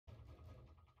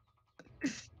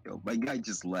Yo, my guy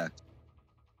just left.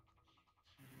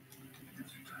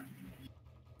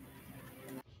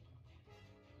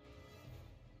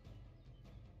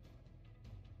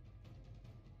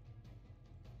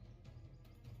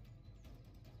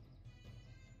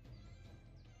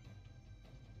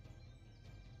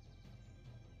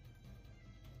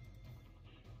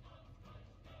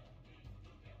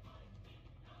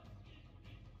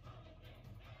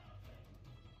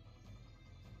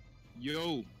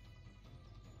 Yo.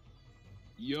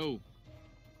 Yo.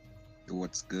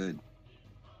 What's good?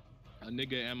 A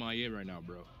nigga MIA right now,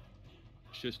 bro.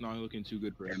 Shit's not looking too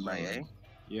good for him. MIA?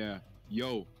 Yeah.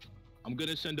 Yo. I'm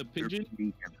gonna send a pigeon.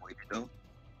 Though?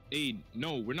 Hey,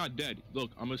 no, we're not dead.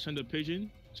 Look, I'm gonna send a pigeon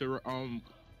to I'm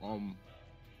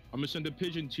gonna send a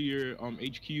pigeon to your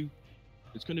HQ.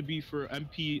 It's gonna be for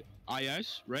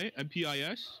MPIS, right?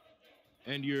 MPIS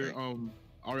and your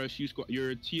RSU squad,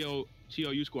 your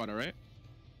TLU squad, all right?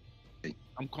 Okay.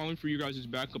 I'm calling for you guys'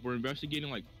 backup. We're investigating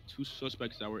like 2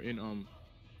 suspects that were in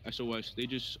SOS. They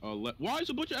just why is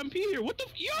a bunch of MP here? What the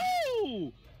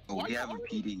yo? Oh, we have a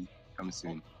PD come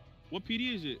soon. What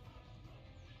PD is it?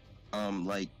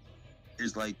 Like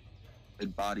there's like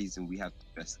dead bodies and we have to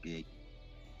investigate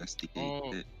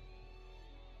it.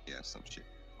 Yeah, some shit.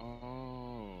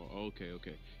 Oh, okay.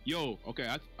 Yo,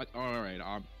 okay. All right.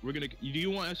 We're gonna. Do you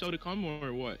want SL to come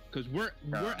or what? Cause we're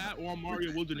at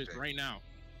Walmaria Wilderness right now.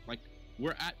 Like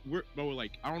we're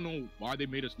like I don't know why they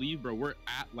made us leave, bro. We're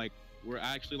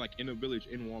actually like in a village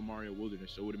in Walmaria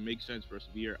Wilderness, so it would make sense for us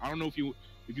to be here. I don't know if you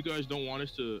guys don't want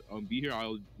us to be here,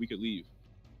 we could leave.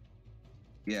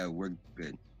 Yeah, we're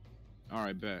good. All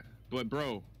right, bet. But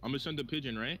bro, I'm gonna send a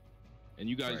pigeon, right? And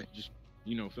you guys just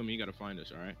feel me. You gotta find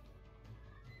us, all right?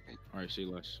 All right, say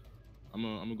less. I'm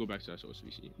gonna go back to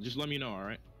SOSVC. Just let me know, all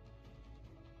right?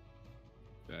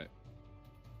 Bet.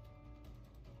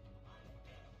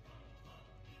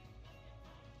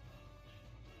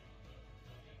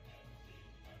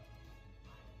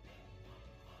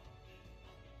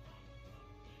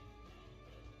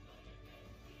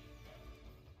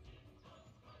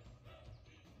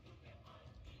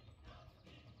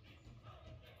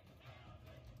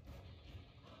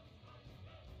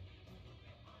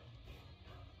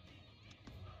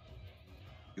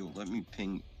 Yo, let me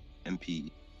ping MP.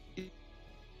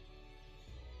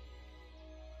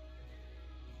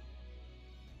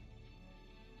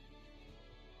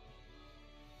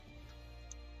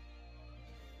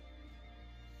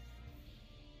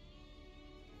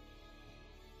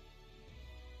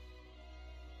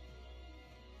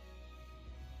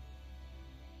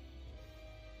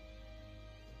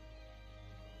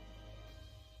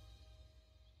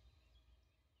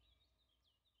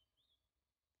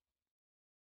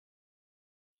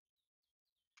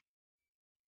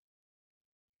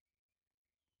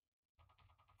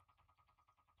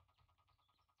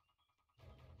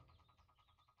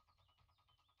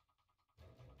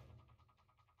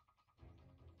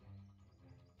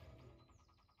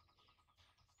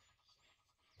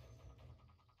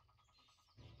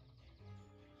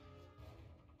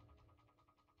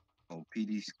 Oh,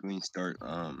 PD screen start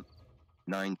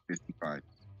 9:55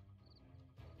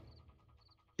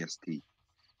 EST.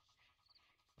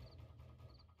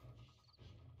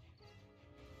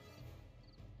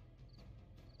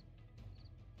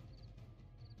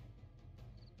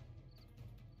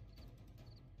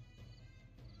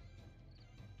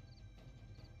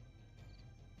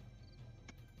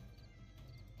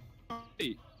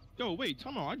 Hey, yo, wait,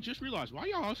 tell me. I just realized why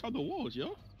y'all outside the walls,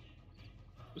 yo.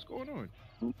 What's going on?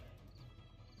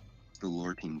 The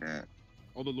lore team that.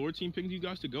 Oh, the lore team pinged you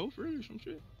guys to go for it or some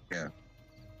shit? Yeah.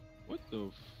 What the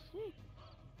fuck?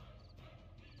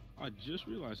 I just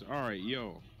realized. All right,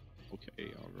 yo.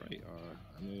 Okay, all right.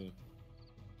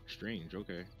 Strange.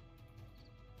 Okay.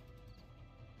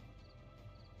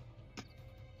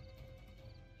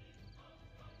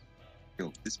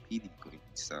 Yo, this PD going to be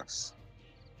sus.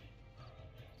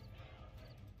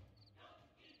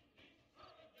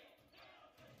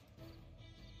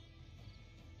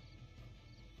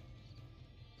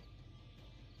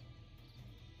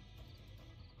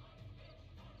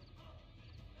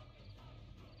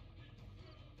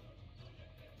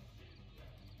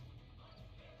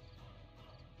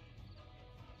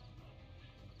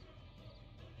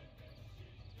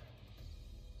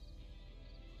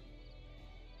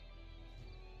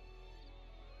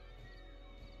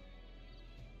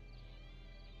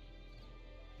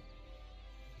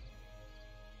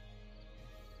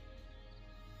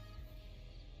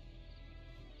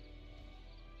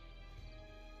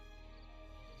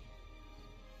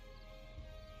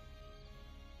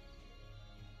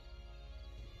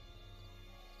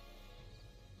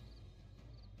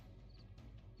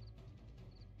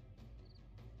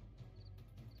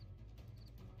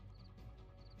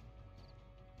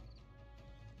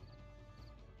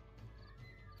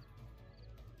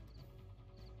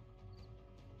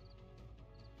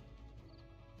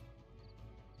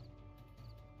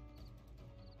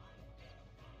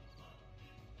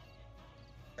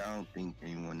 I don't think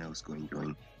anyone else going to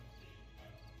join.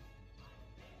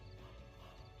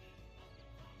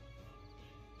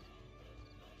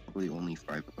 Probably only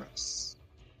 5 of us.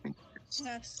 I think it is.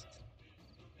 Yes.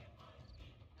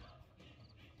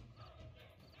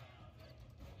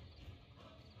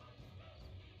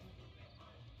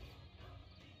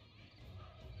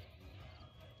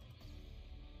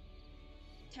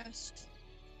 Test.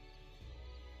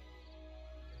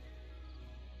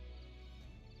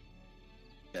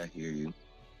 Yeah, I hear you.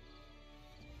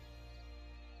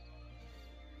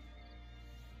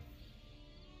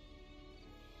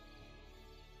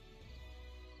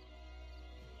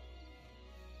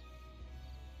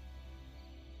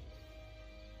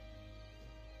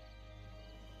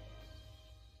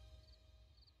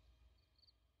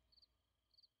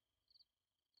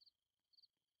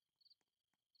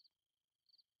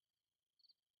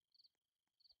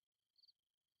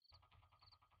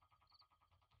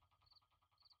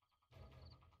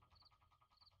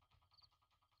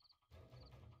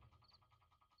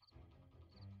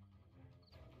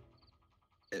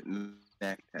 At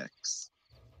MacTex.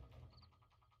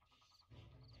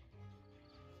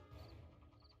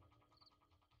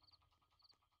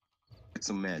 Get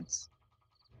some meds.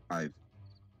 5.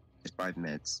 There's 5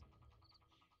 meds.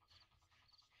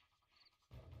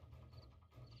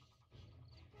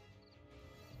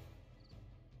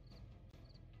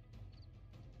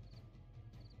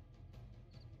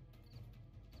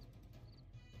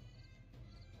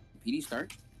 PD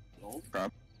start? No.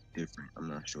 Probably different. I'm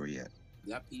not sure yet. Is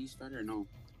that PD start or no?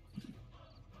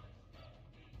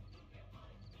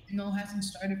 No, it hasn't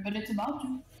started, but it's about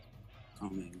to.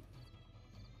 Coming.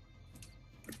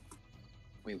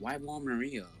 Wait, why Wall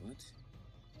Maria? What?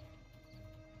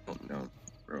 Don't know,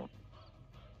 bro.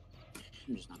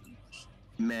 I'm just not gonna push.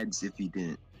 Meds if he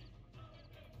didn't.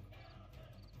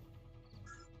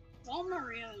 Well,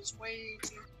 Maria is way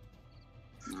too.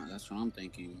 No, that's what I'm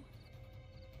thinking.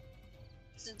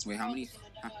 Since Wait, we're how many- probably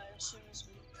gonna die as soon as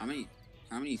we.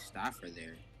 How many staff are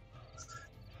there?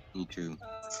 Me too. Like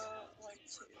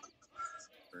 2.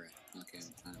 Correct. Okay,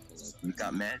 I'm trying to pull up. You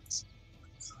got meds?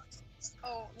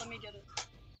 Oh, let me get it.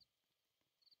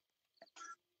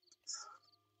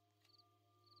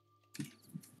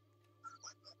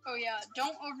 Oh yeah,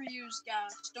 don't overuse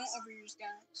gas. Don't overuse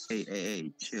gas.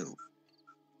 Hey, chill.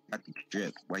 Got the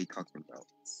drip. What are you talking about?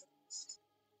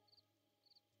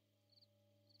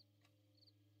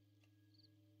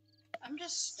 I'm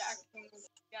just stacking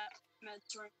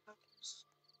meds right now.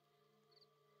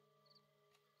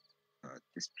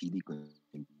 This PD gonna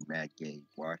be mad gay.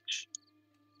 Watch.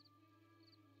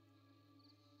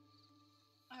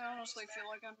 I honestly feel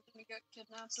like I'm gonna get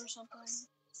kidnapped or something.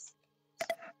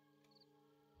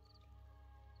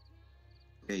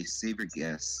 Okay, save your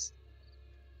gas.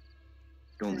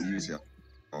 Don't use it.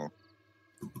 Hold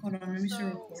on, let me start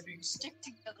So recording. stick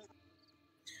together.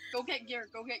 Go get gear.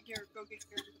 Go get gear. Go get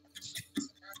gear.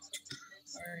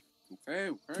 Alright. Okay.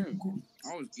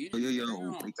 I was getting.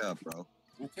 Yo, wake up, bro.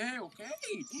 Okay. Don't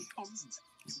call me.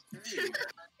 Okay.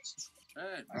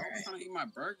 Hey, I'm trying to eat my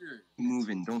burger. Keep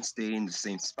moving. Don't stay in the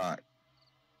same spot.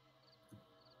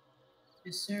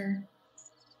 Yes, sir.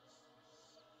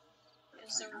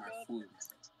 Is there My good? food.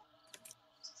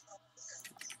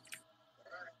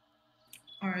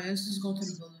 Alright, let's just go to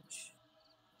the village.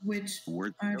 Which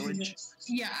Word I actually village?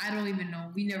 yeah, I don't even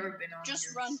know. We never been on Just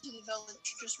here. run to the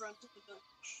village. Just run to the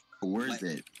village. Where is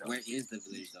it? Where is the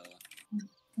village though?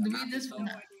 We just No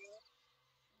wanna, idea.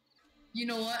 you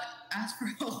know what? Ask for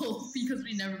help because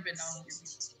we never been on here.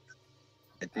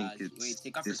 I think it's Wait,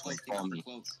 take off your this way. cloak. Take Call off me. your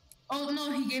cloak. Oh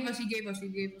no, he gave us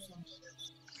some.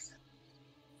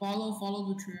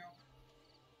 Follow the trail.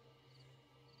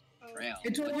 Oh, Trail.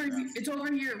 It's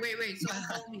over here. Wait, so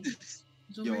follow me.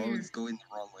 It's over Yo, I here. was going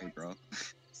the wrong way, bro.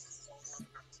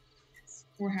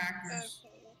 We're hackers.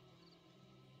 okay.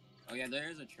 Oh yeah, there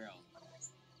is a trail.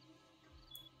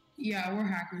 Yeah, we're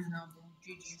hackers now, bro.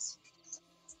 GG's.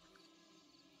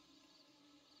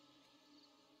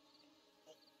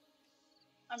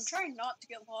 I'm trying not to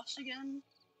get lost again.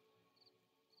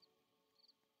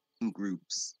 In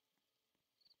groups.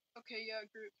 Okay, yeah,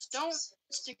 groups. Don't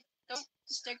stick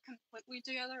completely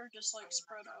together. Just like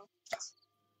spread out.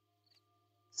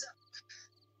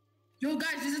 Yo, guys,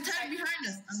 there's a tag behind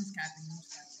us. I'm just capping.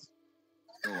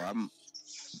 Yo,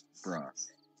 bruh.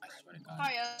 I swear to God.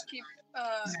 Hi,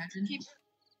 Imagine. keep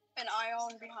an eye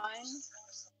on behind.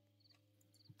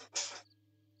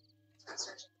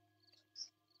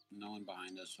 No one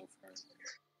behind us so far.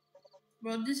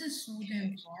 Bro, this is so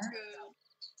damn far. Good.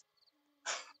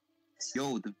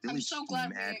 Yo, the I'm village so is glad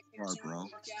we mad ain't far, using bro. more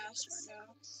gas right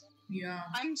now. Yeah.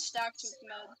 I'm stacked with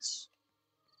meds.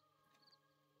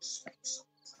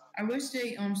 I wish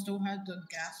they still had the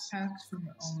gas packs from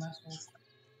last whole.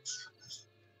 So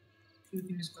we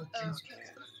can just go crazy. Okay.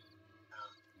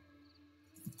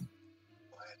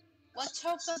 Let's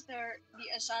hope that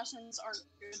the assassins aren't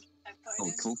good at Oh,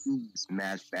 fighting. Tofu is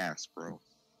mad fast, bro.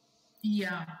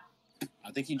 Yeah.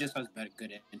 I think he just has better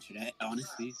good internet,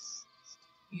 honestly.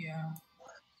 Yeah.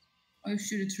 Oh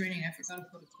shoot, it's raining. I forgot to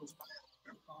put a coat.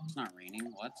 It's not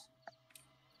raining, what?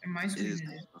 And my It screen is. it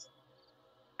is.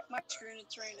 My screen,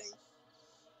 it's raining.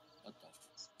 What the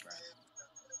crap?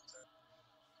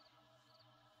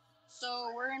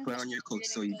 So we're in. Put on your coat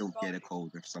so you don't get a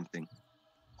cold or something.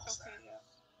 Okay,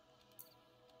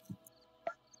 yeah.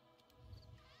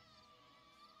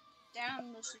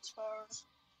 Damn, this is far.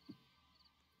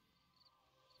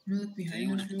 Look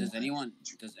behind us. Does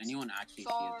anyone actually see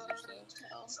Far. a village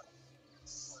though?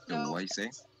 Yo, No. what you say?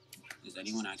 Does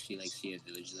anyone actually like see a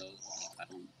village though? Like,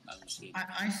 I don't see it.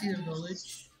 I see the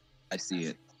village. I see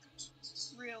it.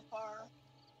 Real far.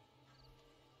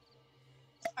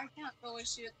 I can't really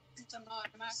see it since I'm not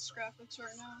at max graphics right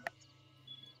now.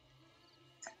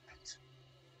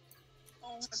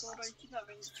 Oh my god, I keep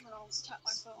having to turn on tap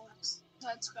my phone.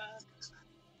 That's bad.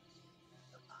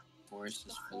 Forest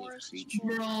is The full of forest. creatures.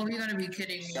 Bro, you gotta be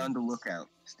kidding me. Stay on the lookout.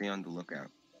 Stay on the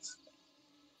lookout.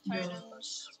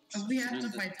 Titans. If we have to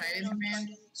fight Titans,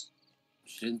 man.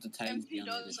 Shouldn't the Titans be MP on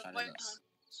the other does side of fight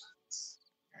us?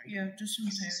 Yeah, just some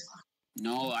Titans.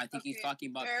 No, I think he's Okay, talking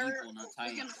about where- people, not we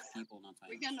Titans. can- People, not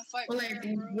We're Titans. gonna fight. But like,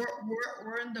 where, bro?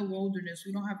 we're in the wilderness.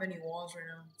 We don't have any walls right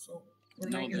now, so we're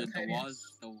No, not gonna the Titans.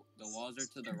 walls are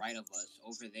to the right of us.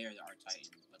 Over there are Titans,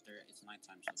 but it's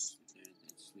nighttime, so they're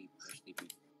sleeping.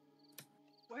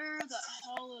 Where the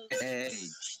hell is? Hey,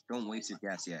 don't waste your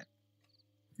gas yet.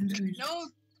 No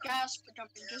gas for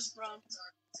jumping. Just run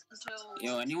until.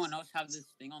 Yo, anyone else have this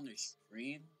thing on their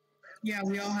screen? Yeah,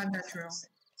 we all had that trail.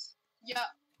 Yeah.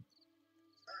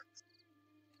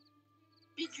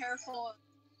 Be careful.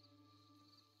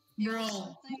 Bro,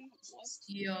 Something. What?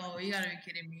 yo, you gotta be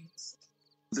kidding me.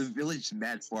 The village is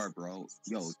mad far, bro.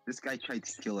 Yo, this guy tried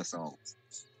to kill us all.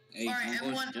 Hey, Alright, Google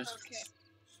everyone- just Okay.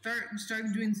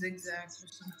 Start doing zigzags or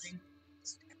something.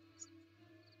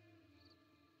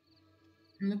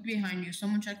 And look behind you.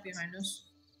 Someone check behind us.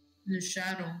 In the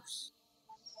shadows.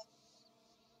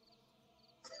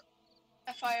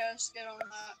 FIS, get on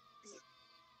that.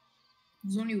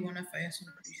 There's only one FIS,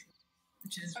 I'm pretty sure.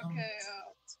 Which is Okay,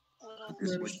 little.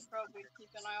 This We way. should probably keep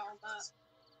an eye on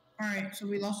that. Alright, so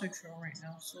we lost our trail right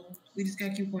now, so we just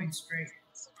gotta keep going straight.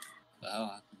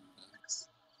 oh,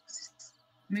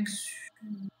 Make sure.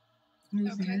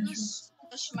 Move Okay, behind you.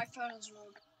 this my phone is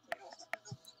moving.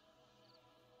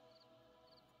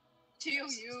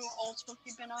 TOU also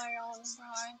keep an eye on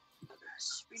behind.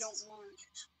 Because we don't want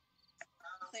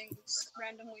things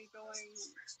randomly going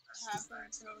to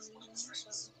happen for no reason.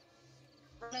 So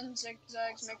run in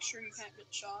zigzags, make sure you can't get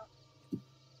shot.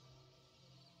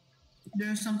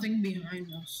 There's something behind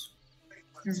us.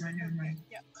 Never mind.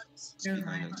 Yeah. Never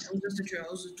mind. It was just a trail.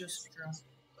 It was just a trail.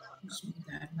 Just move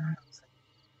that, man.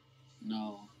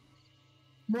 no.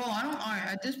 Bro, I don't. Alright,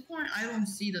 at this point, I don't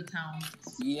see the town.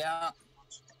 Yeah.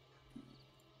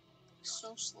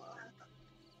 So slow.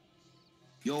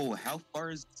 Yo, how far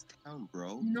is this town,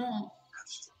 bro? No.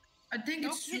 I think No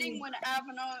it's kidding true. when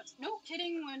Avenant. No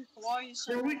kidding when Hawaii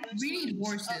said Bro, we this need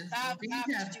was horses. a bad We need map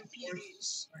to to have do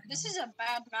horses. Pvs. This is a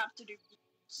bad map to do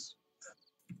Pvs.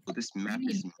 But this map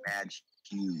is mad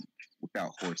huge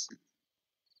without horses.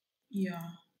 Yeah.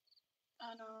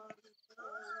 And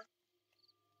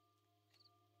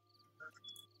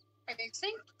I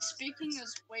think speaking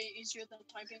is way easier than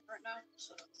typing right now.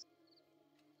 So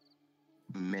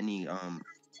Many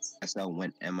SL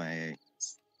went MIA.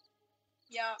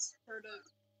 yeah, heard it.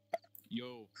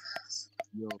 Yo.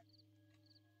 You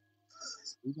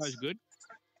guys good?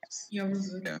 Yeah, we're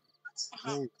good. Yeah.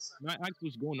 Uh-huh. Yo, can I ask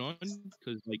what's going on?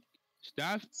 Because, like,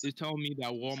 staff is telling me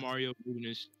that Wall Mario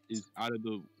Wilderness is out of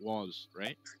the walls,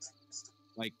 right?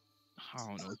 Like, I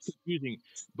don't know. It's confusing.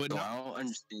 But So now, I don't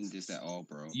understand this at all,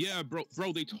 bro. yeah, bro,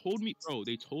 they told me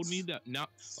that now,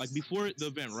 like, before the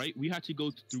event, right? We had to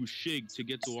go through Shig to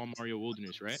get to Wall Mario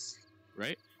Wilderness, right?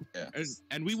 Right? Yeah.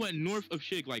 And we went north of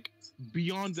Shig, like,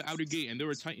 beyond the outer gate, and there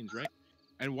were Titans, right?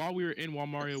 And while we were in Wall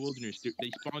Mario Wilderness,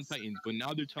 they spawned Titans, but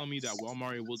now they're telling me that Wall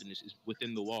Mario Wilderness is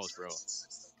within the walls, bro.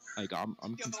 Like, I'm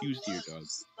Yo, confused here, what dog.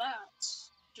 is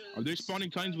that? Are they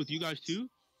spawning Titans with you guys too?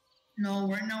 No,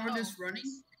 right now we're No. just running.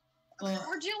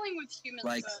 We're dealing with humans.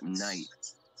 Like but night.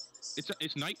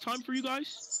 It's nighttime for you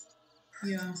guys?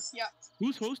 Yeah.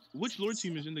 Who's host? Which Lord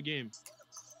team is in the game?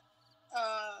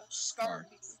 Scar.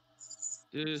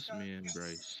 This man,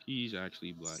 Bryce. He's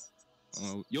actually black.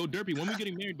 Yo, Derpy, when we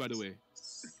getting married, by the way?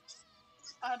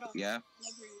 I don't. Yeah.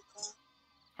 Whenever you plan.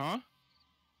 Huh?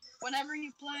 Whenever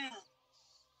you plan.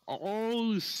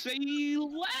 Oh, say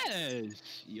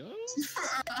less, yo.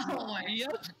 Oh my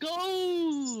Let's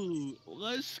go.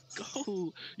 Let's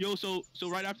go. Yo, so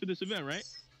right after this event, right?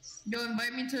 Yo,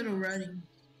 invite me to the wedding.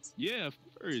 Yeah, of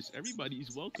course.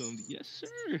 Everybody's welcomed. Yes,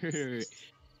 sir.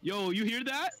 Yo, you hear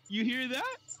that? You hear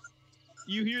that?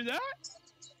 You hear that?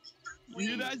 You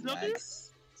hear that, Zucker?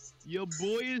 Your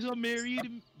boy is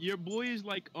married. Your boy is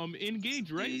like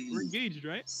engaged, right? We're engaged,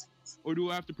 right? Or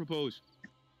do I have to propose?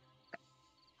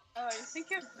 I think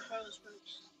you have to propose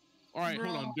first. All right,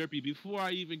 hold Bro. on, Derpy. Before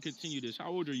I even continue this, how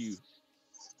old are you?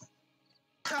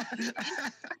 Oh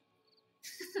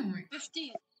my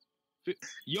 15.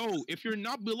 Yo, if you're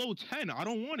not below 10, I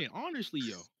don't want it. Honestly,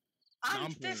 yo.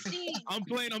 I'm playing. 15. I'm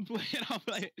playing.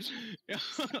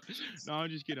 No, I'm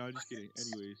just kidding.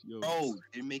 Anyways, yo. Bro,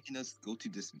 they're making us go to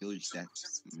this village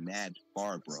that's mad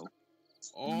far, bro.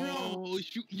 Oh,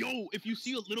 shoot. Yo, if you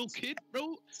see a little kid,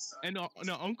 bro, and an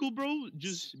uncle, bro,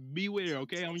 just beware,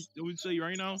 okay? I'm gonna tell you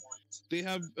right now, they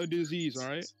have a disease, all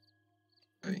right?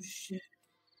 shit.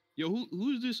 Yo,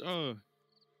 who's this,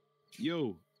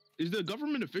 yo, is the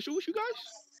government official with you guys?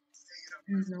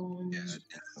 No. Yeah, I think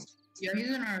so. Yeah,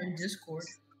 he's in our Discord.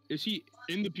 Is he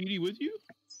in the PD with you?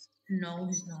 No,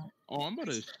 he's not. Oh, I'm about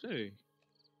to say.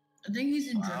 I think he's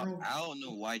in general. I don't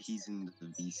know why he's in the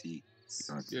VC.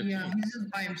 Yeah, Yeah, he's just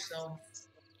by himself.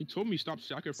 he told me stop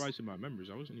sacrificing my members.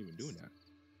 I wasn't even doing that.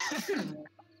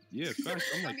 Yeah, facts.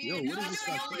 I'm like, yo, what is this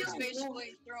guy saying? Just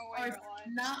basically throw away your life.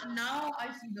 Now I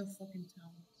see the fucking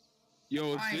town.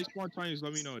 Yo, if Alright. they spawn tinies,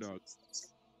 let me know, dog.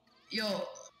 Yo,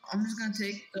 I'm just gonna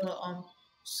take the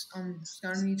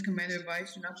Scouting Needs Commander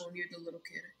advice. Do not go near the little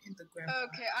kid in the grandpa.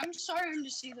 Okay, I'm starting to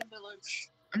see the village.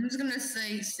 I'm just gonna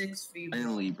say 6 feet. Bro.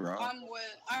 Finally, bro.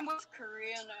 I'm with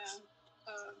Korean and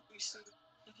we see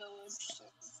the village. So.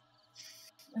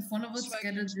 If one of us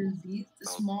get a disease, the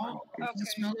smell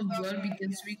of blood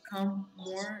begins to become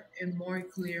more and more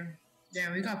clear.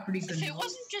 Damn, we got pretty good. If it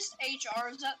wasn't just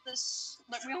HRs at this,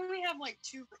 like we only have like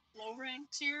 2 low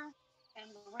ranks here,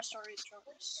 and the rest are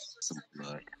HRs. Some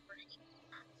blood.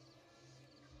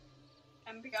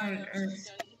 And we got confirmed.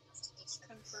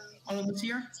 All of us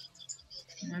here?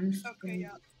 Okay, yeah.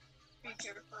 Be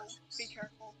careful. Be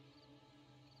careful.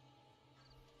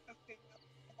 Okay.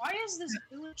 Why is this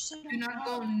village so Do not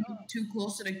go too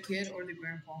close to the kid or the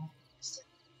grandpa.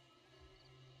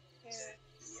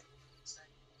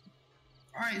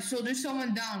 Alright, so there's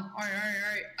someone down.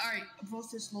 Alright.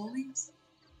 Approach this slowly.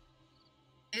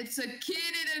 It's a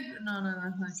kid in a... No,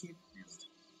 it's not a kid.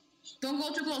 Don't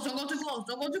go too close. Don't go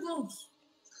too close.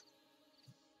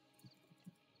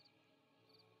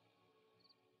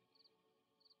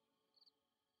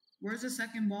 Where's the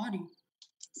second body?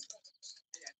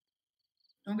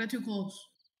 Don't get too close.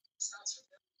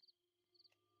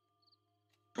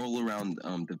 Roll around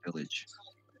the village.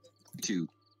 2.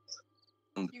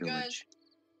 On the You village. guys,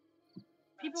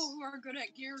 people who are good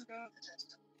at gear go.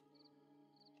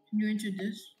 Can you enter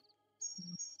this?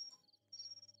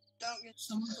 Don't get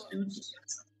Someone's too doing close.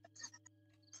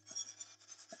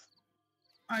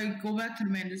 Alright, go back to the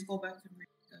man. Just go back to the man.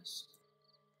 Yes.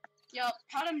 Yeah,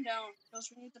 pat him down, because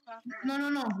we need to pat him No.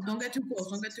 down. Don't get too close.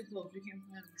 We can't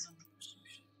find him.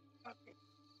 Okay.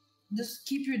 Just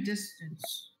keep your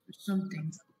distance or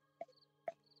something.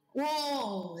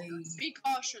 Whoa! Be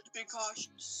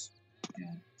cautious.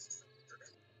 Yeah.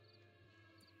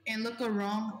 And look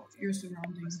around your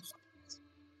surroundings.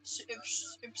 So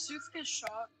if Soof gets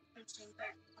shot, it's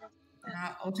impact.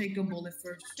 I'll take the bullet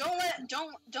first. Don't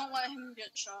let him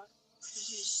get shot.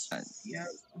 'Cause Yeah.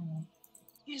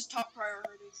 he's top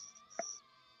priority.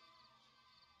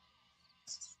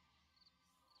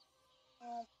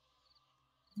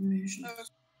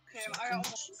 Okay, I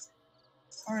almost.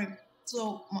 Alright,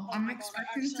 so I'm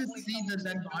expecting to see the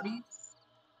dead body.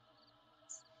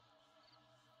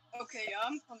 Okay, yeah,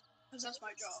 I'm coming, because that's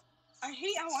my job. I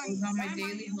hate how I'm. He's on my why am I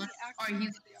daily usually hunt. acting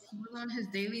Alright, he was on his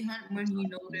daily hunt when he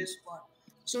noticed what.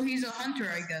 So he's a hunter,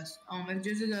 I guess. If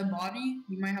there's a dead body,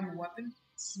 he might have a weapon.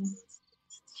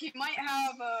 He might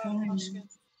have a musket or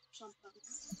something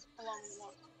along the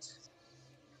lines.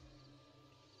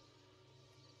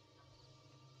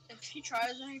 If he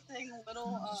tries anything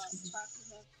little, attack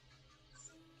him.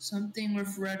 Something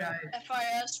with red eyes.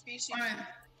 FIS, BC. Alright,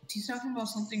 he's talking about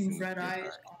something with red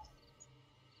eyes.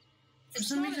 For It's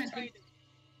some not reason, a Titan.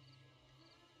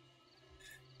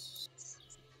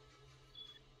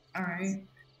 Alright.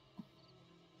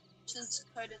 Since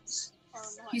Titans are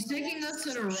not. He's taking us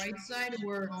to the right side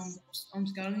where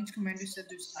Scouting Needs Commander said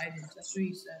there's Titans. That's what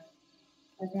he said.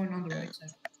 We're going on the right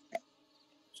side.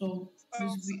 So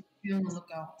just be on the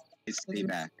lookout. Stay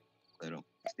back, little.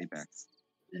 Stay back.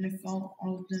 Then it fell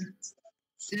all of them.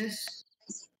 This.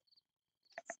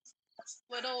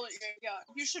 Little, yeah,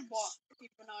 you should walk.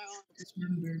 Keep an eye on.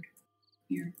 Dismembered.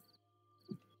 Here.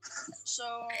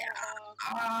 So,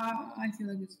 I feel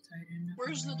like it's tight end.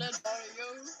 where's the dead body, yo?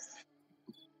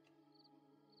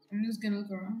 I'm just gonna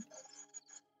look around.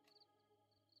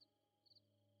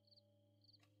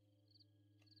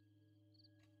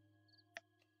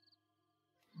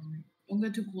 Don't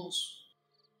get too close.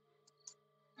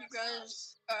 You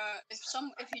guys, if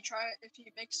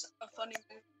he makes a funny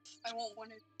move, I won't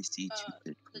want it.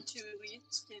 The two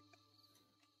elites get.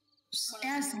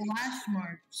 Yes, lash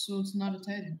mark, so it's not a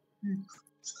titan.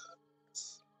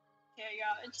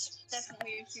 Yeah, it's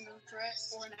definitely a human threat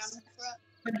or an animal threat.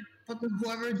 But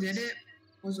whoever did it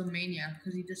was a maniac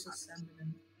because he just ascended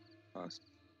him. Awesome.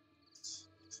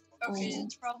 Okay,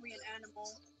 it's probably an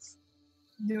animal.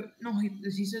 No,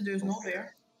 he said there's no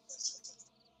bear.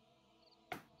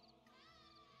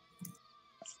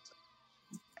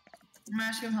 I'm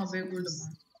asking how big were the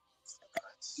ones.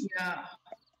 Yeah.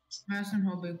 I'm asking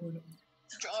how big were the ones.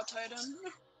 Jaw titan.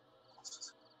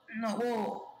 No,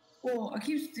 whoa, I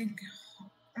keep thinking,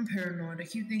 I'm paranoid. I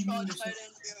keep thinking Jaw titan,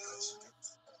 yo.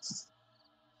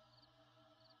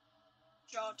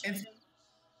 Jaw titan.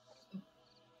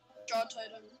 Jaw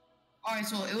titan. Alright,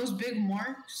 so it was big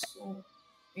marks, so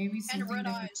maybe something. And red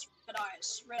eyes.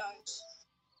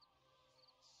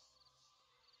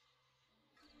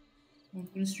 I'm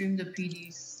gonna stream the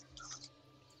PD.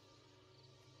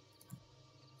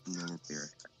 No bear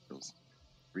feels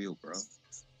real, bro.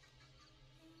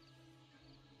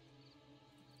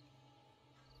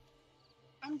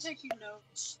 I'm taking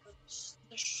notes.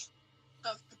 The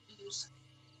stuff that we use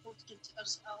to get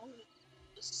us out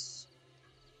just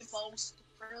evolves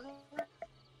further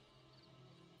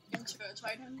into a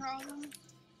Titan problem.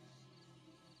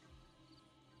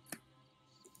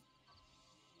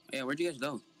 Yeah, where'd you guys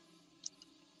go?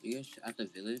 You guys at the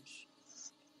village?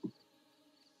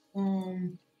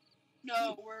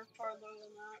 No, we're farther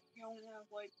than that. We only have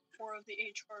like 4 of the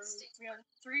HRs. We have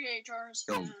 3 HRs.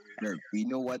 Yo, Nerf, we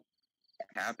know what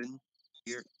happened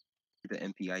here? The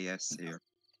MPIS here.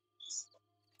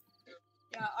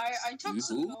 Yeah, I took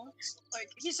some notes.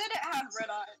 Like, he said it had red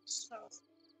eyes, so.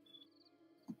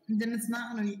 Then it's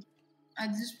not gonna.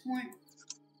 At this point,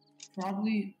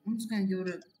 probably I'm just gonna go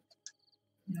to.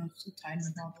 It's a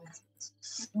Titan probably.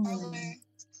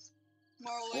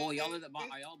 Oh, y'all are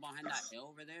y'all behind that hill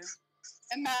over there?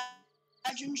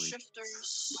 Imagine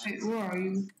shifters. Wait, where are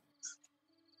you?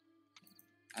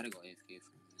 I gotta go AFK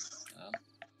for a minute.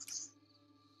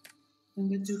 Don't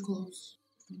get too close.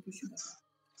 Don't push you back.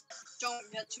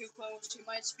 Don't get too close. You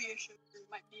might be a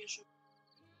shifter.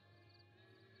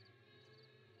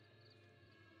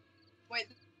 Wait,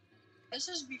 this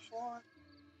is before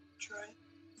try.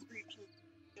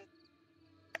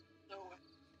 No way.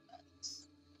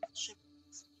 That's ship.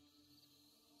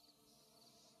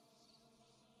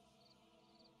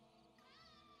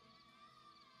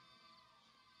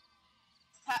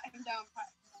 Pat him down.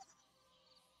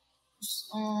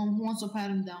 Who wants to pat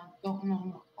him down?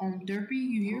 No. Derpy,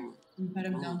 you here? Pat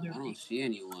him down, Derpy. I don't see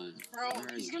anyone. Bro,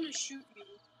 he's gonna shoot me.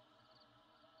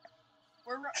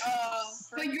 We're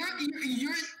But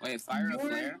you're. Wait, fire a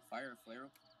flare.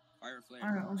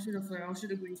 Alright, I'll shoot a flare. I'll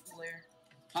shoot a green flare.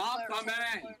 Tom, come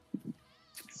back.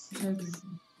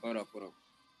 Hold up.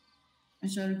 I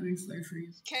shot a green flare for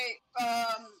you. Okay,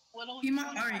 little.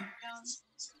 Alright.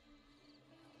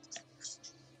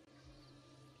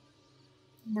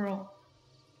 Bro,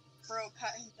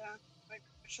 pat him down.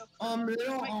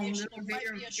 Little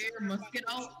get your musket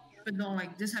out, but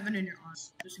don't just have it in your arm,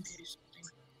 just in case.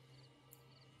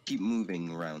 Keep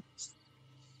moving around.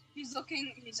 He's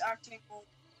acting old.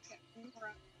 Okay, move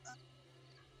around.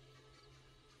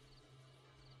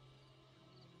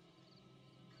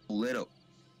 Little.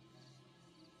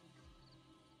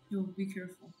 Yo, be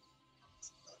careful.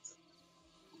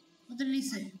 What did he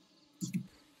say?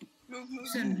 Move. He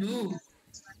said move.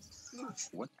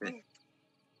 What the?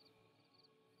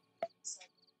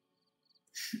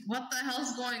 What the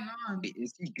hell's going on?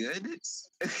 Is he good?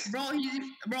 Bro,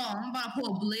 I'm about to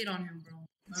pull a blade on him, bro.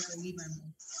 I'm about to leave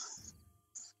him.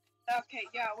 Okay,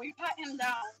 yeah, we pat him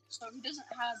down, so he doesn't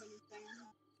have anything.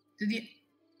 Did he?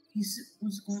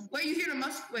 What's going? Wait, you hear the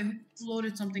musk? Wait, who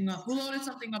loaded something up? I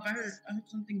heard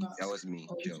something up. That was me,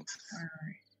 Joe.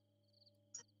 Alright.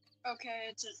 Okay,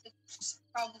 it's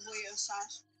probably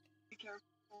assassin. Be careful.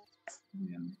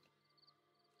 Yeah.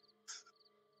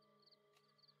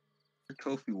 Where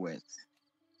Kofi went?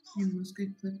 Your musket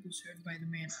clip was heard by the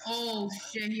man. Oh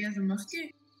shit, he has a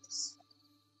musket?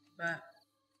 But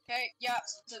Okay, yeah,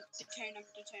 detain him,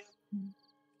 detain him.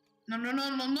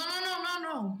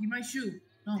 No. He might shoot.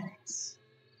 No.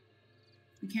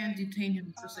 We can't detain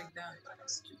him just like that.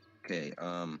 Okay,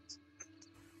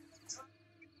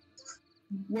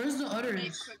 Where's the Make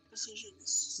others? quick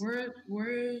decisions.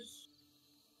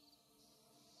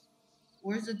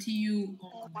 Where's the TU?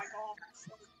 Oh my god.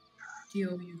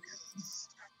 TOU captain?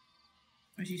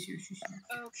 Oh, she's here.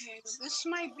 Okay,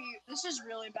 this is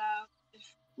really bad.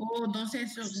 Oh, don't say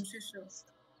so.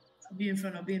 I'll be in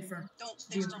front. Don't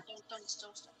stay still, don't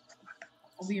still.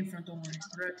 I'll be in front, don't worry.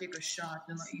 I'd rather take a shot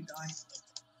than let you die.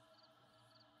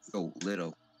 go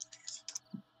little.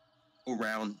 Go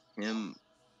around him,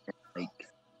 like,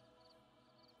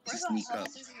 Where sneak the hell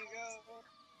up. did he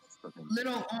go?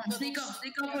 Little, sneak up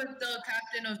with the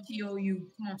captain of TOU.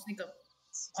 Come on, sneak up.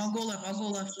 I'll go left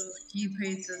so he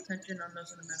pays attention on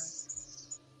us in the middle.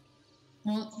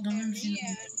 Well, don't let me see Me and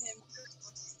him.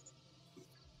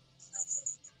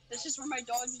 This is where my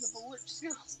dodge the bullet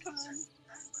skills come in.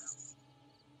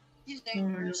 He's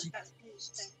dangerous. He's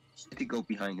dangerous. I could go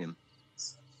behind him.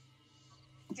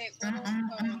 Okay, I'm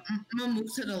gonna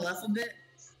move to the left a bit.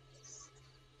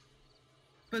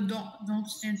 But don't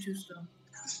stand too still.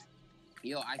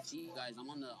 Yo, I see you guys. I'm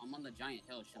on the giant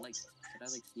hill. Should I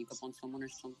sneak up on someone or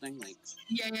something? Like.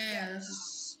 Yeah.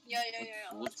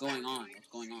 What's going on?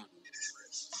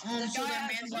 So that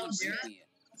man down there,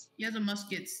 he has a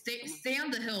musket. Stay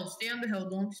on the hill.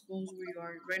 Don't expose where you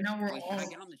are. Right now we're all. Should I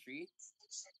get on the tree?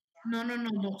 No.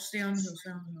 Don't stay on the hill.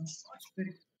 It's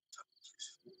pretty.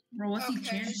 Bro, what's he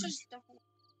chanting?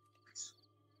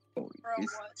 Oh, Bro,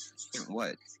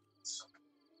 what?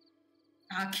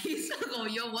 Akisago,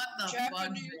 yo, what the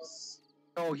fuck?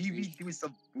 Oh, he be doing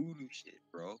some voodoo shit,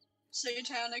 bro.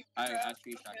 Satanic. I screenshotted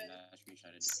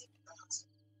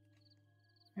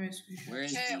it. Where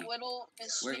is he? Little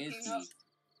is Where is he? up.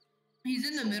 He's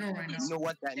in the middle right now. You know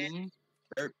what that means?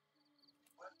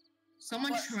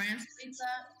 Someone translate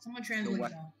that. Someone translate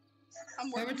what? that.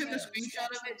 Whoever took a screenshot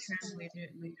of it, translate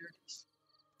it later.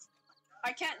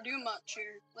 I can't do much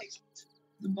here. Like,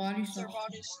 The body their stops.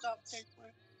 bodies stop taking.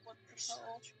 What the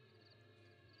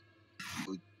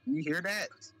hell? You hear that?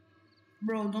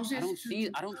 Bro, don't say. I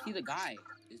don't see the guy.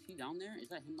 Is he down there? Is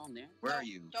that him down there? Where are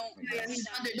you? Don't. Yeah, he's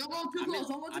down there. Don't go too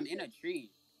close. I'm in a tree.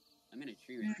 I'm in a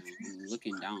tree right now. I'm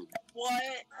looking down. What?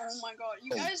 Oh my god!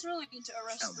 You guys really need to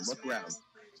arrest this look man. around.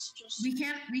 It's just. We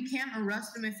can't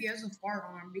arrest him if he has a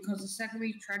firearm because the second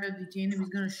we try to detain him, he's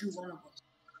gonna shoot one of us.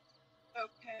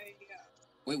 Okay. Yeah.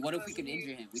 Wait, what if we could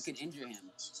injure him? We could injure him.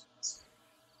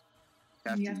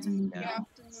 We have to move You now. have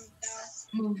to move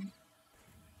now. Move.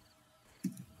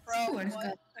 Bro, Ooh, I just what?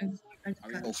 got-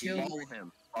 I got Oh, chills.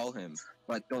 follow him,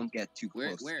 but don't get too Where?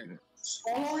 close. Where? To him.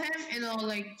 Follow him in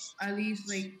like at least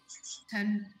like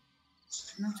 10,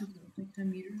 not too close, like 10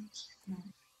 meters. No.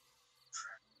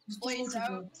 Just don't go Blaze too out.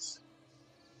 close.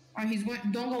 Alright, he's going.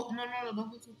 Don't go. No,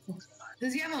 don't go too close.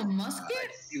 Does he have a musket? I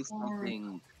feel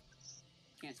something.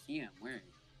 Can't see him. Where?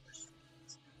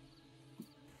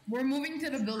 We're moving to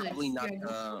the village. Probably not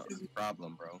Yeah, the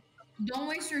problem, bro. don't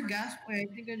waste your gas. Wait,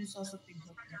 I think I just saw something.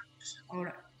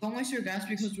 Alright, don't waste your gas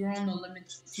because we're on the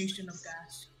limitation of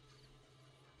gas.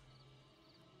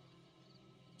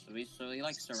 Should we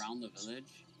like surround the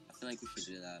village? I feel like we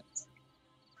should do that.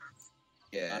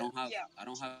 Yeah. I don't have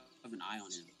an eye on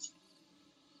him.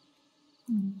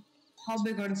 How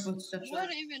big are the footsteps?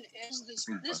 What even is this?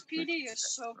 This PD is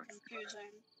so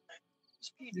confusing.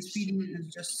 This PD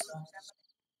is just sus.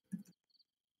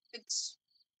 It's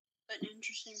an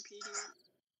interesting PD.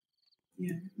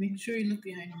 Yeah, make sure you look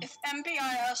behind him. If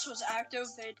MPIS was active,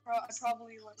 I'd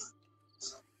probably like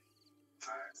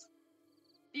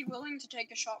be willing to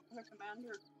take a shot for the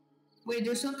commander. Wait,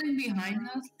 there's something behind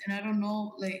us, and I don't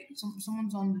know. Like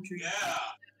someone's on the tree. Yeah.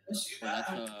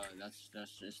 Well, that's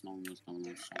just normal.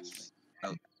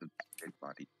 Out the dead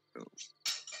body. So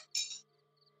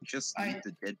just I- leave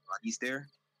the dead bodies there.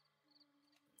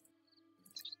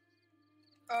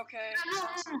 Okay. No.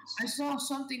 I saw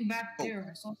something back there.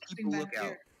 I saw something People back look out.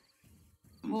 there.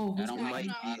 Whoa, I who's don't going? might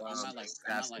I'm be not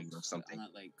assassin or something.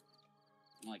 I'm like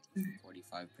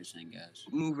 45% gas.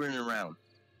 Moving around.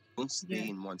 Don't stay Yeah.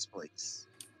 in one place.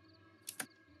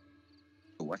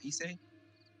 So what he say?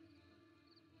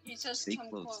 He says Stay come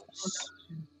close. close.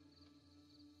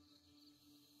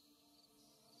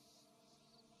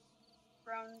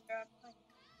 Brown guy.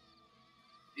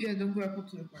 Yeah, don't grapple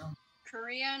to the ground.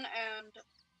 Korean and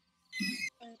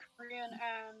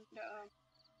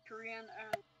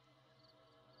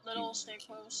Little, stay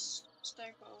close.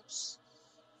 Stay close.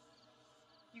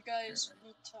 You guys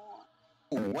need to.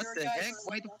 Oh, what your the guys heck? are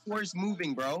Why like the a floor is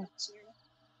moving, bro?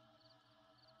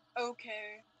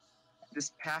 Okay.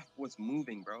 This path was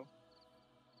moving, bro.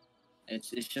 It's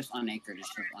just unanchored. It's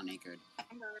just unanchored.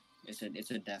 Remember. It's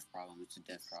a death problem. It's a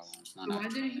death problem. It's not Why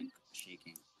actually did he-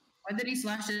 shaking. Why did he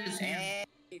slash his hand?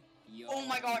 Hey, yo, Oh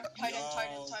my god, Titan.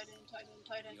 yo. Where's the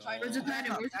Titan? Where's the Back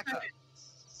up. Titan?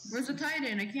 Where's the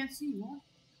Titan? I can't see. What?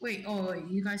 Wait, oh, wait,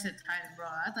 you guys said Titan, bro.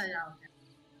 I thought y'all.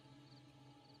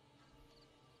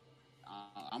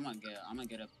 I'm gonna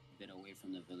get a bit away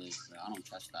from the village, but I don't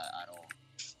trust that at all.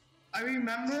 I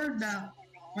remember that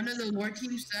one of the lore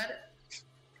teams said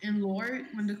in lore,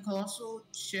 when the Colossal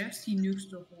shifts, he nukes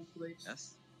the whole place.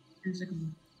 Yes. It's like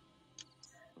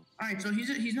alright, so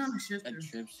he's not a shifter. That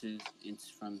trips it's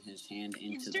from his hand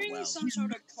into He's the doing well. some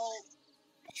sort of cult.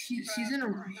 He's in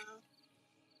right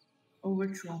now. a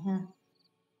ritual, huh?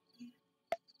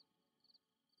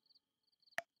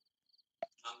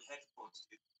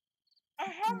 I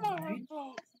have my Alright.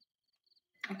 headphones.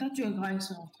 I thought you guys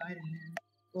saw Titan here.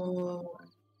 Oh,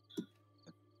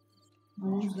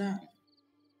 what was that?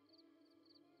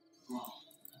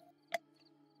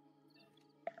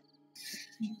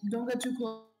 Don't get too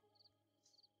close.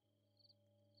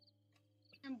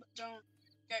 But don't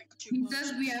get too He close.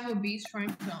 says we have a beast trying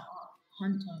to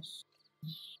hunt us.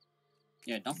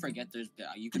 Yeah, don't forget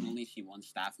you can only see one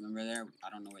staff member there. I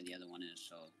don't know where the other one is,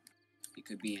 so he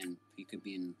could be in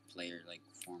player like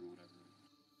form or whatever.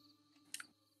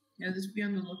 Yeah, just be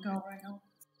on the lookout right now.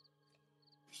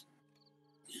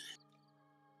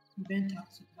 Ben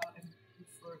talks about him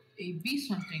for a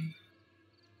beast hunting.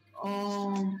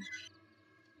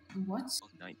 What?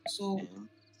 Night. So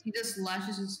he just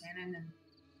lashes his hand and then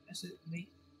that's it. Wait.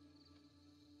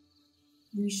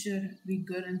 We should be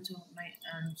good until night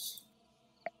ends.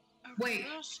 Wait,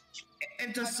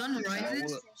 if the sun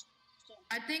rises,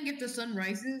 I think if the sun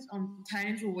rises,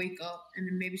 Titans will wake up and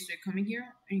then maybe start coming here,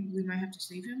 and we might have to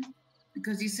save him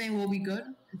because he's saying we'll be good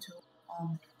until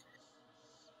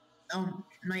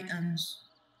night ends.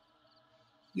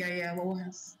 Yeah, what will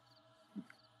happen?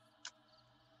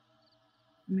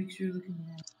 Make sure you're looking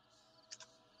around.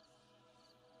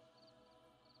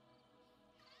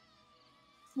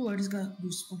 Oh, I just got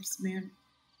goosebumps, man.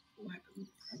 What happened?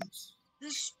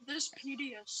 This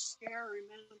PD is scary,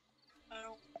 man. I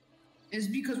don't. It's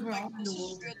because we're Like, all in this the is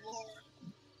world. good lore.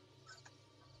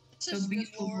 This The is good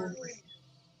beast will go lore. away.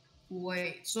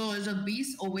 Wait, so is a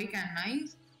beast awake at night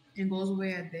and goes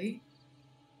away at day?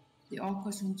 They all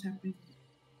question what's happening.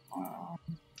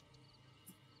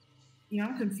 Yeah,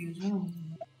 I'm confused. I don't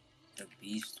know. The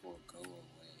beast will go away.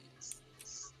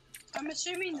 I'm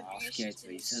assuming the beast Scared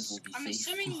faces will be I'm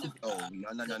safe. assuming the Oh,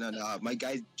 no. My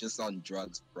guy's just on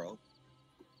drugs, bro.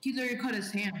 He literally cut his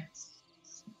hand.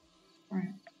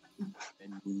 Alright.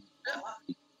 And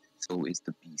so is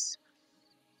the beast.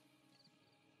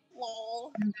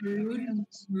 lol.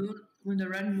 When the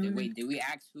red moon. Wait, did we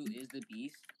ask who is the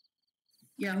beast?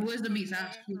 Yeah, who is the beast?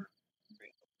 Ask who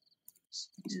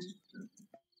is the...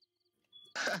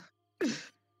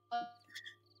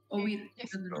 Oh,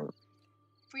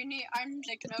 If we need, I'm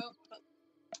taking note. But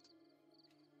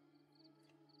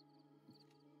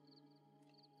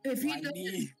if he Why doesn't,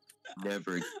 me?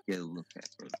 Never get a look at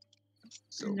him.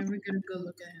 So I'm never gonna go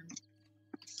look at him.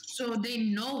 So they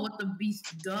know what the beast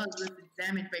does with its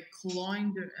damage by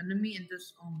clawing their enemy and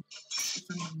just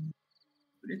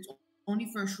but it's only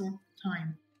for a short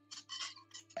time.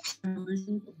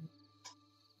 Visual of what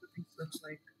the beast looks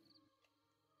like.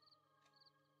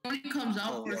 It only comes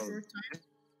out for a short time.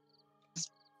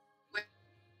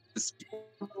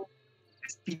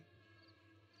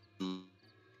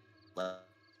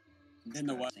 Then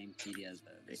the what? Same PD as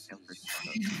the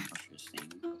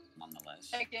interesting,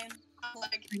 nonetheless. again,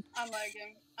 I'm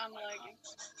lagging.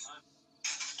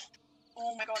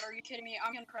 Oh my god, are you kidding me?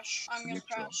 I'm gonna crash.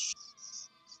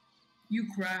 You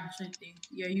crash, I think.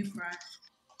 Yeah, you crash.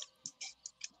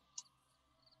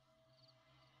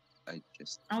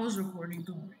 I was recording,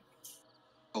 don't worry.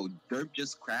 Oh, Derp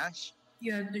just crashed?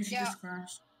 Yeah, she just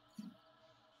crashed.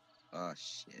 Oh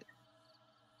shit.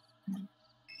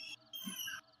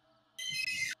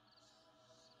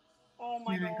 Oh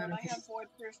my god, I have void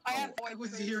proof. I have void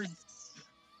proof.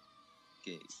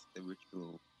 Okay, the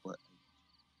ritual. What?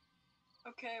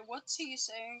 Okay, what's he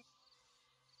saying?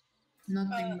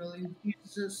 Nothing really.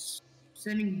 He's just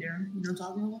sitting there,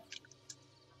 talking about.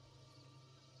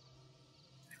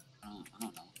 I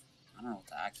don't know what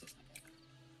to access my guy.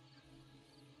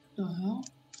 The hell?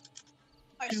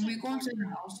 Can we go inside the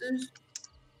houses?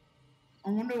 I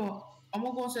wonder what. I'm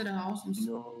gonna go inside the house and see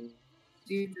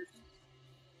if there's.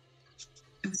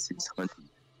 600.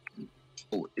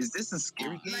 Oh, is this a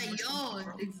scary game? Like, or yo, something,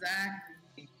 bro?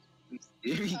 exactly.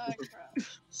 Scary. Crap.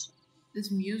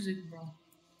 This music, bro.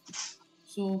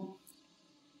 So,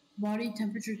 body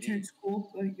temperature turns cold,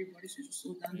 but your body starts to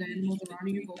slow down. The animals around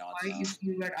you go quiet. You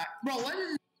see red eye. Bro, what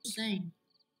is this saying?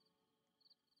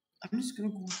 I'm just gonna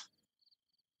go.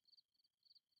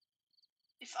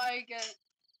 If I get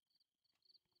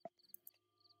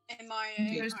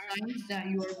MIA, There's signs that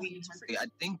you are being hunted. I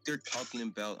think they're talking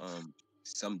about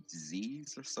some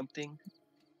disease or something.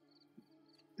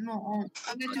 No,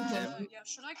 I'll get too close. yeah,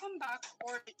 should I come back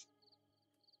or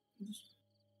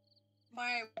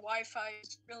my Wi-Fi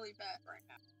is really bad right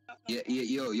now? Yeah,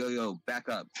 yo, back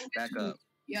up.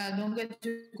 Yeah, don't get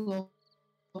too close.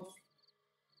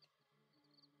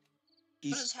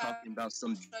 He's talking about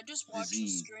some Should I just watch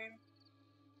disease. the stream?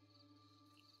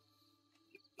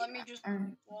 Let me just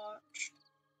watch.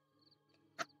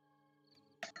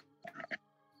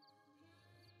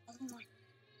 Oh my.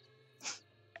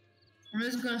 I'm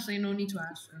just gonna say no need to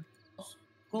ask her.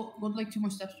 Go like 2 more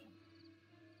steps.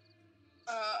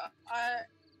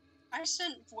 I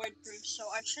sent void proof, so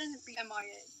I shouldn't be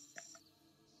MIA.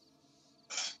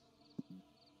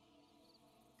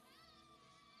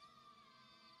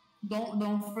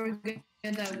 Don't forget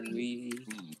that we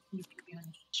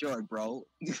Sure, bro.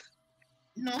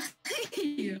 no.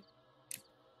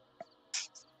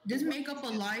 Just make up a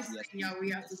lie. Yeah, we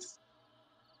have to.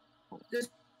 Just.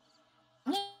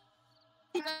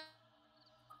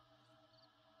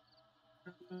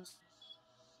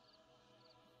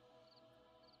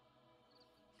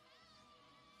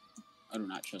 I do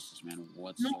not trust this man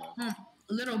whatsoever. No,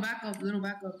 little back up. Don't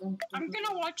I'm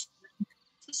gonna watch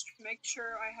this to make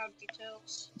sure I have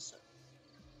details. So.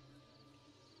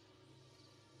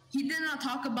 He did not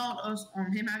talk about us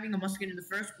him having a musket in the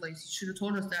first place. He should have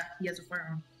told us that he has a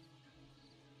firearm.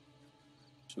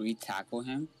 Should we tackle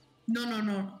him?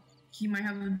 No. He might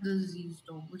have a disease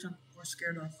though, which we're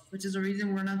scared of. Which is the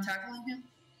reason we're not tackling him.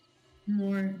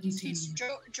 More detaining.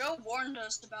 Joe warned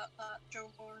us about that.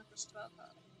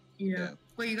 Yeah.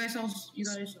 Wait, you guys saw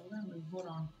that? Wait, hold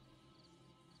on.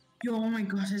 Yo, oh my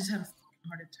gosh, I just had a fucking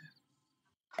heart attack.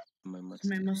 My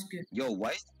musket. Yo, why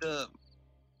is the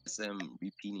SM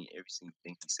repeating every single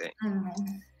thing he said? I don't know.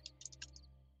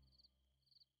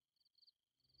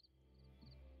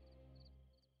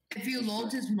 If he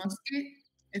loads his musket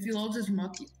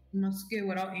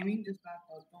without aiming, just back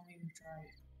up. Don't even try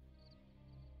it.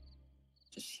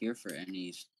 Just here for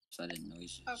any sudden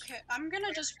noises. Okay, I'm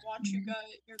gonna just watch your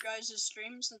guys'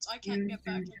 stream since I can't get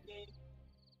back in game.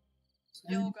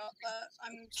 Yo, got that.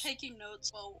 I'm taking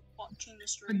notes while watching the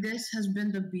stream. But this has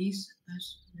been the beast.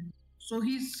 So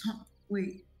he's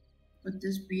wait. But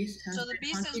this beast has. So the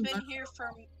beast has been here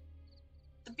for.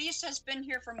 The beast has been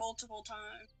here for multiple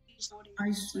times. I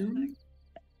assume.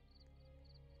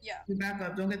 Yeah. You back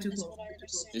up. Don't get too close.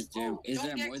 Is there more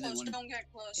than one? Don't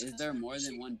get close. Is there more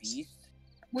than one beast?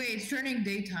 Wait, it's turning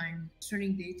daytime.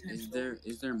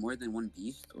 Is there more than one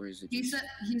beast, or is it? He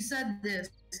said this.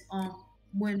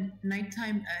 When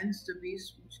nighttime ends, the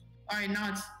beast. All right, now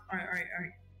it's all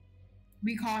right.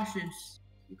 Be cautious.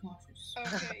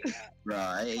 Okay, yeah. Bro,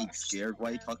 I ain't scared. What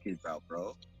are you talking about,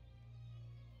 bro?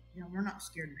 Yeah, we're not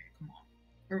scared, man.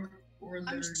 Come on.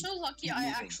 I'm so lucky I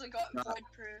actually got void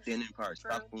proof. Stand in park.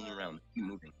 Stop fooling around. Keep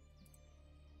moving.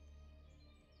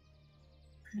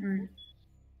 Alright.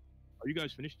 Are you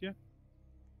guys finished yet?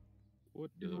 What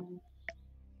the? No.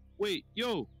 Wait,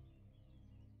 yo.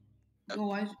 Go,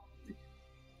 why?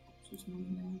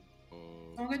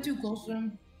 Don't get too close to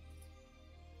him.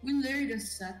 We literally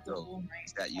just sat the whole night.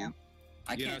 Is that you?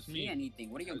 I Yeah, can't that's see me.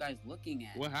 anything. What are you guys looking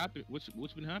at? What happened?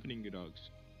 What's been happening, you dogs?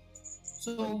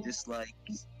 So This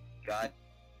guy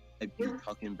I've been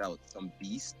talking about some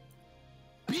beast.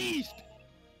 Beast!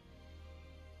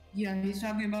 yeah, he's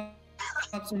talking about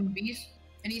some beast,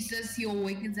 and he says he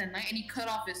awakens at night, and he cut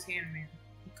off his hand, man.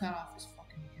 He cut off his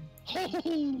fucking hand.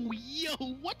 Oh, yo,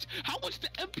 what? How much the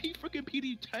MP freaking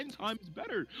PD 10 times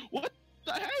better? What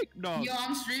the heck, dog? Yo,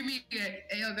 I'm streaming it.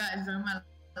 Hey, yo, guys, join my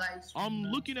live stream. I'm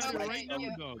looking at it Okay, right now, yeah.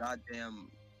 dog. Goddamn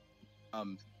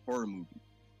horror movie.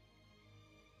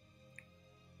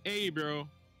 Hey, bro.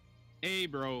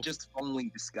 Just following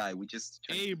this guy. We just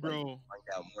trying Hey, to, bro. find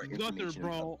out more Zutter, information.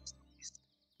 bro. about this beast.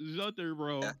 Zutter,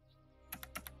 bro. Yeah.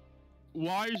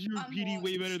 Why is your I'm PD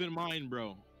way lost. better than mine,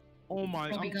 bro? Oh my,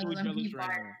 Bro, I'm because so of jealous MP right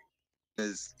now. fire.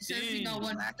 Because It says he got Dang.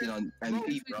 one. lacking on Bro,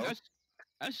 MP, bro.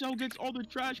 SL gets all the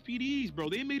trash PDs, bro.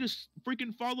 They made us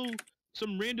freaking follow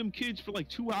some random kids for like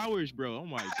 2 hours, bro. Oh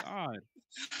my god.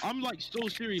 I'm like so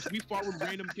serious. We followed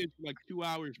random kids for like 2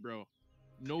 hours, bro.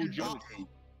 No joke. Okay.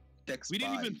 Text We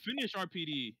didn't by. even finish our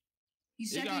PD.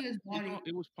 He's checking his body.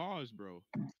 It was paused, bro.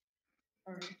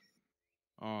 Alright.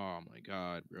 Oh my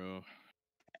god, bro.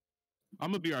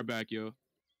 I'm gonna be right back, yo.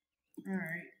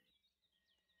 Alright.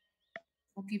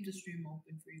 I'll keep the stream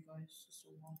open for you guys just to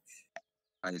watch.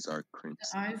 Eyes are crimson.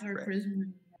 The eyes are red.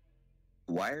 crimson.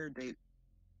 Why are they?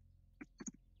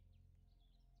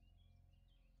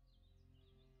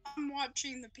 I'm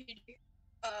watching the PD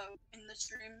in the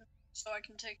stream so I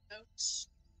can take notes.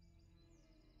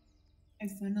 I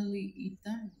finally eat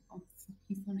them.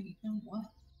 He finally eat them? What?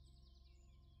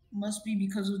 Must be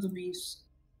because of the beast.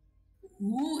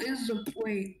 Who is the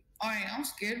wait? Alright, I'm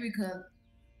scared because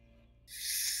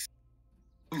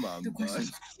Come on, the bud.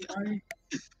 question. Alright.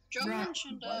 Joe Bruh,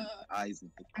 mentioned Eyes of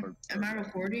the corpse. Am I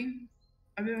recording?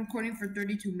 I've been recording for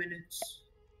 32 minutes.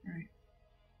 Alright.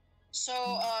 so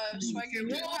Swaggy,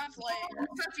 you have like I'm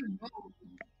touching both.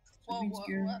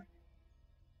 what?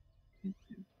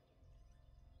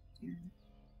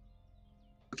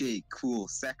 Okay, cool.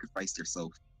 Sacrifice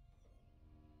yourself.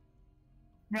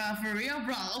 Bruh, for real,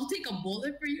 bro. I'll take a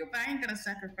bullet for you, but I ain't gonna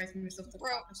sacrifice myself to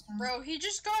Pakistan. Bro, he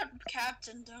just got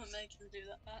captain. Don't make him do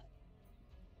that.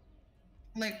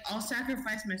 Like, I'll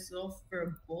sacrifice myself for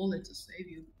a bullet to save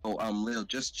you. Oh, Lil,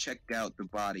 just check out the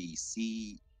body.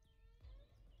 See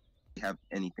if you have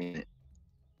anything in it.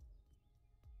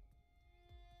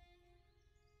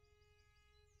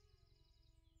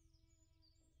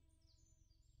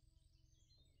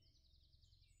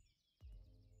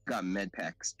 Got med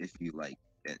packs if you like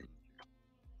get injured.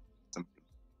 Something.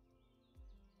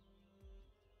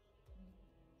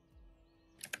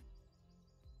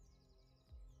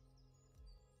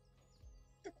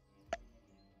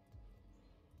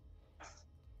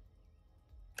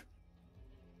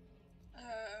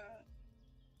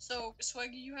 So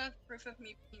Swaggy, you have proof of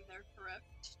me being there,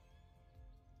 correct?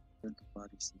 The body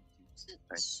seems to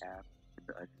Since have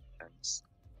the other times.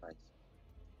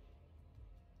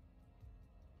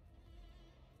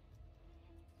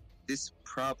 This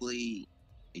probably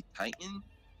a Titan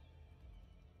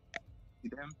to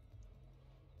them.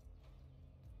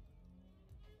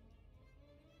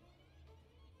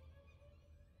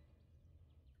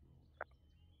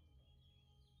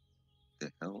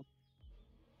 The hell?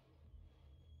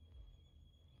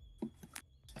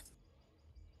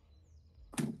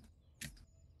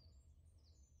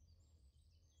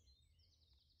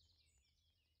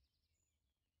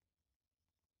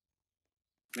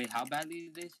 Wait, how badly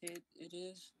did they say it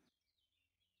is?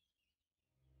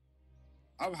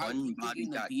 Oh, how One you body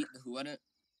thinking the got- beat?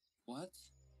 What?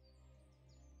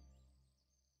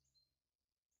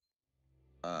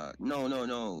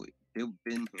 No. They've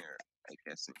been here, I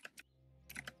guess.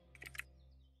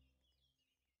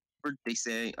 What they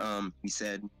say, he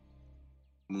said,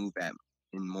 move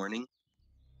in morning.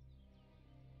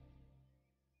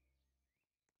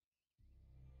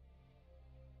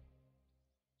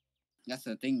 That's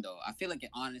the thing, though. I feel like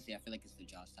honestly, I feel like it's the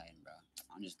Joss Titan, bro.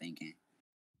 I'm just thinking.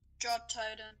 Jaw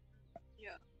Titan,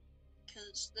 yeah.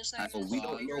 Because this thing Oh, is we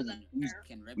don't bigger know than who's- air.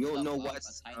 Can rip We don't stuff know up,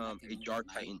 what's Titan that can a move Jar at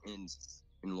night. Titan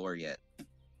in lore yet.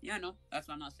 Yeah, I know. That's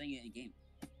why I'm not saying it in game.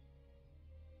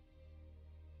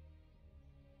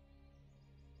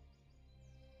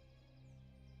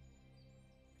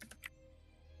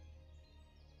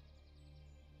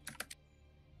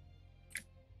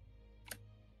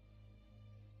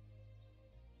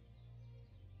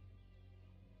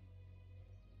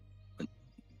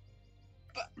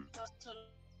 But that's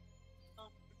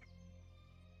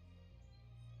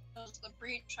because the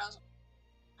breach hasn't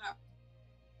happened.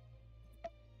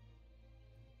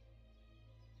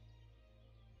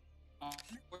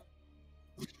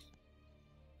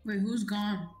 Wait, who's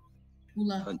gone? Who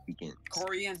left? Hunt begins.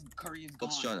 Korean's gone.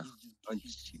 What's Shana?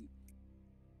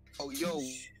 Oh, yo.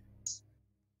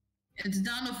 It's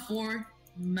down to 4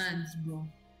 men's, bro.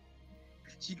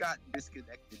 She got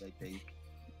disconnected, I think.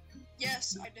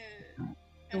 Yes, I did.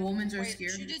 The women's are Wait,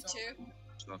 scared. she did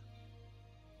herself.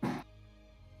 too.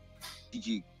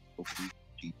 GG. Okay,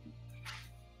 GG.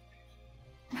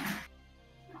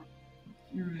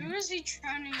 Mm. Who is he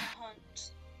trying to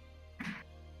hunt?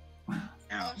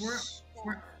 Ow.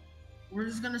 We're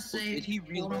just gonna say. Did he quote,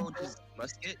 reload unquote- his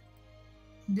musket?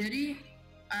 Did he?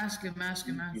 Ask him.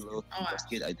 Reload I'll his ask.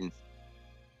 musket? I didn't.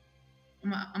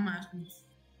 I'm asking.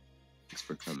 Thanks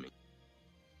for coming.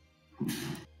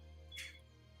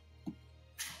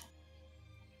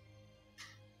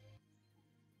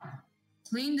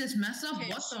 Clean this mess up? Okay,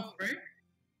 What so- the frick?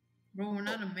 Bro, we're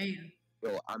not a maid.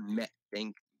 Yo, I met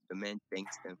the man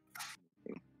thanks them.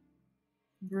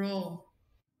 Bro.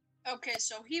 Okay,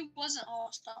 so he wasn't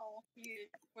hostile. He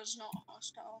was not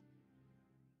hostile.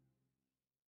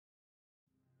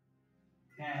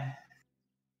 Yeah.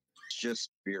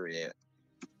 just Spirit.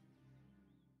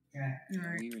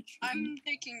 Alright. We retreating. I'm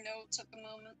taking notes at the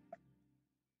moment.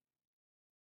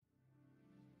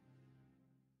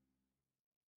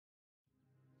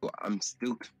 Well, I'm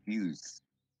still confused.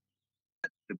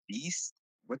 The Beast?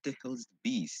 What the hell is the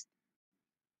Beast?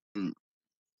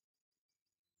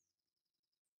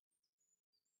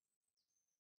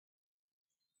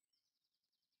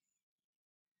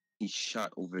 He's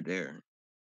shot over there.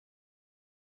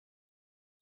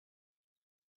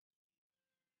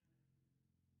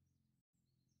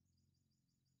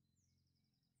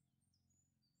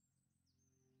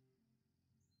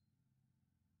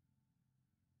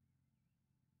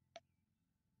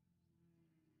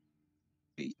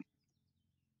 Wait.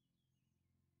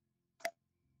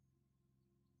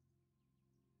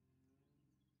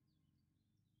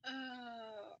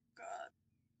 Oh god,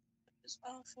 it's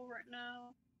awful right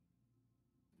now.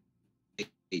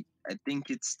 Wait, I think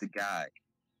it's the guy.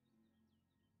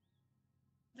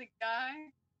 The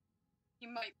guy, he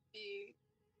might be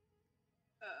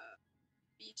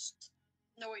Beast.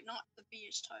 No wait, not the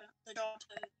Beast. The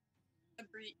Dante, the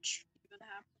breach even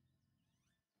happened,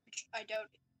 which I doubt